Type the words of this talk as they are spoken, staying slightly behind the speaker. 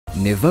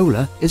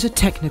Nivola is a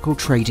technical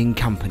trading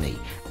company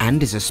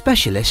and is a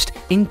specialist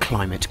in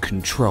climate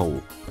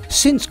control.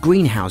 Since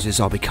greenhouses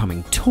are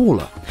becoming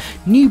taller,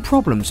 new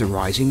problems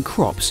arise in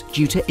crops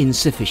due to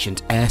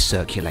insufficient air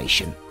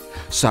circulation,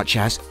 such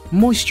as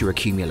moisture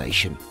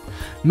accumulation,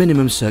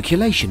 minimum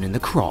circulation in the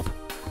crop,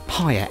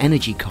 higher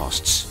energy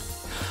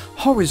costs.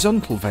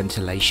 Horizontal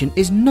ventilation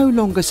is no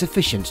longer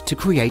sufficient to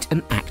create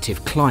an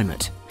active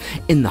climate.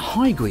 In the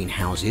high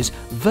greenhouses,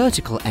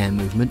 vertical air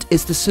movement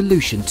is the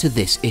solution to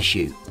this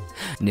issue.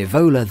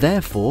 Nivola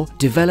therefore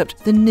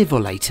developed the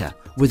Nivolator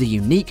with a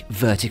unique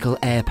vertical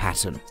air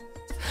pattern.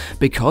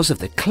 Because of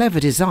the clever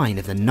design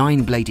of the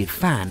 9-bladed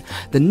fan,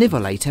 the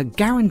Nivolator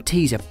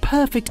guarantees a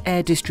perfect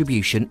air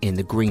distribution in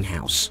the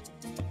greenhouse.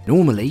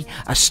 Normally,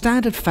 a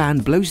standard fan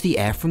blows the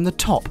air from the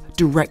top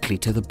directly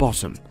to the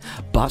bottom,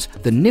 but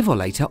the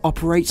Nivolator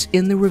operates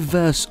in the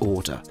reverse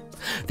order.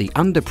 The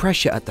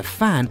underpressure at the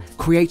fan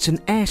creates an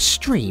air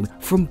stream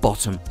from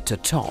bottom to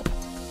top.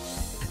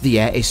 The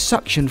air is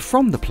suctioned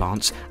from the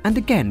plants and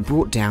again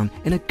brought down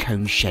in a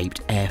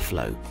cone-shaped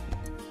airflow.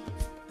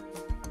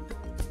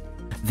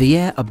 The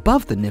air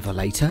above the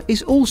Nivolator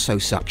is also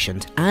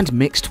suctioned and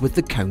mixed with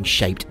the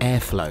cone-shaped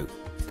airflow.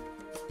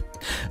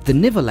 The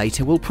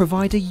Nivolator will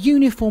provide a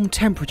uniform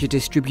temperature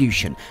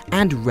distribution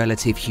and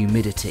relative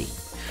humidity.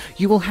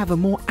 You will have a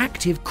more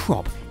active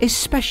crop,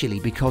 especially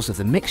because of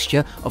the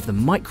mixture of the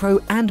micro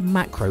and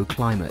macro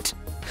climate.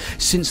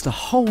 Since the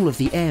whole of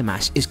the air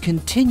mass is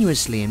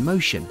continuously in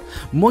motion,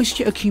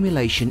 moisture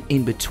accumulation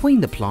in between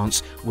the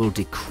plants will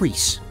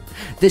decrease.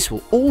 This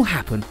will all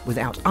happen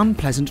without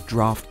unpleasant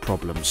draft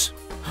problems.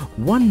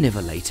 One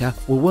Nivolator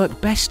will work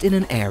best in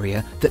an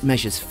area that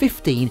measures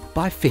 15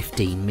 by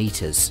 15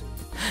 meters.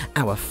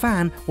 Our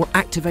fan will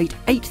activate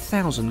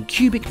 8,000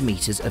 cubic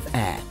meters of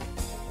air.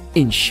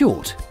 In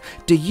short,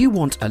 do you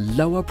want a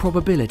lower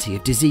probability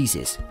of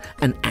diseases,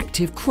 an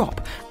active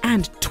crop,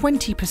 and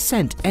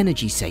 20%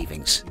 energy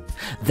savings?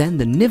 Then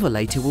the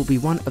Nivolator will be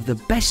one of the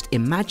best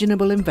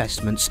imaginable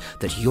investments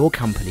that your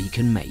company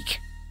can make.